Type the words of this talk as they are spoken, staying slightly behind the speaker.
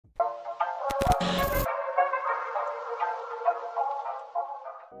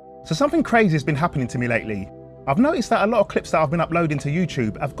So something crazy has been happening to me lately. I've noticed that a lot of clips that I've been uploading to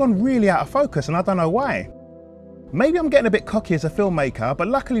YouTube have gone really out of focus, and I don't know why. Maybe I'm getting a bit cocky as a filmmaker, but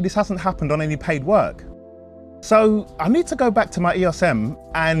luckily this hasn't happened on any paid work. So I need to go back to my EOS-M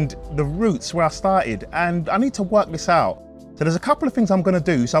and the roots where I started, and I need to work this out. So there's a couple of things I'm going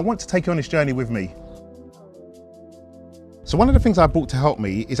to do, so I want to take you on this journey with me. So one of the things I bought to help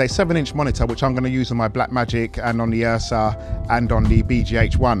me is a 7-inch monitor, which I'm going to use on my Blackmagic and on the Ursa and on the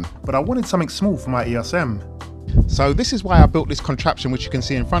BGH1. But I wanted something small for my EOS-M. So this is why I built this contraption, which you can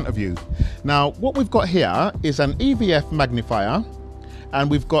see in front of you. Now, what we've got here is an EVF magnifier,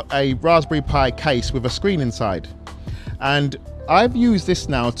 and we've got a Raspberry Pi case with a screen inside. And I've used this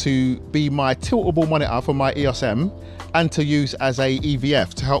now to be my tiltable monitor for my EOS-M and to use as a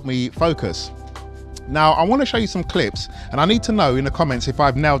EVF to help me focus. Now, I want to show you some clips, and I need to know in the comments if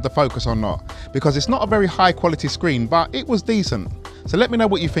I've nailed the focus or not, because it's not a very high quality screen, but it was decent. So let me know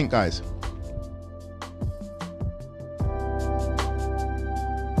what you think, guys.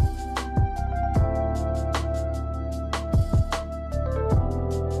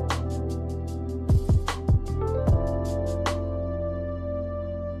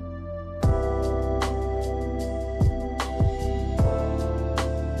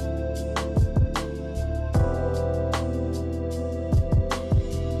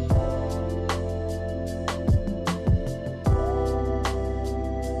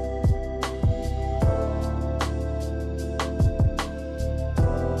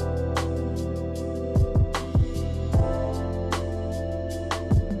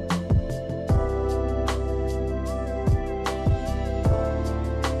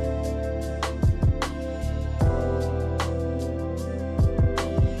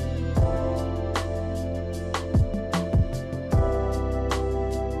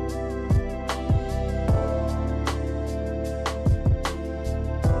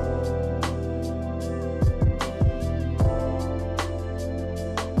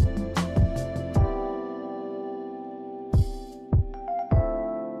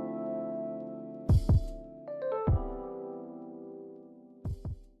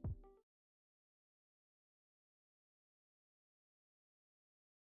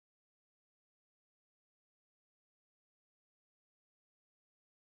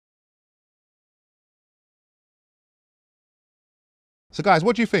 So guys,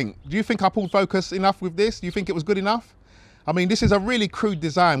 what do you think? Do you think I pulled focus enough with this? Do you think it was good enough? I mean, this is a really crude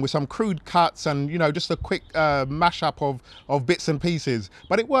design with some crude cuts and, you know, just a quick mashup of bits and pieces,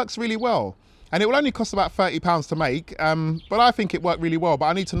 but it works really well. And it will only cost about £30 to make, but I think it worked really well, but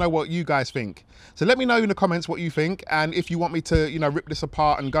I need to know what you guys think. So let me know in the comments what you think, and if you want me to, you know, rip this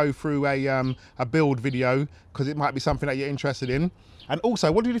apart and go through a build video, because it might be something that you're interested in. And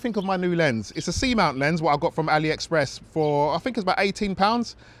also, what do you think of my new lens? It's a C-mount lens, what I got from AliExpress for, I think it's about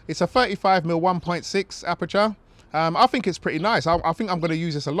 £18. It's a 35mm 1.6 aperture. I think it's pretty nice. I think I'm going to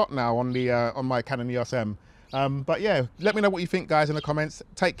use this a lot now on the on my Canon Eos-M. But yeah, let me know what you think, guys, in the comments.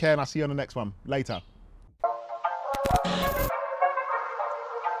 Take care, and I'll see you on the next one. Later.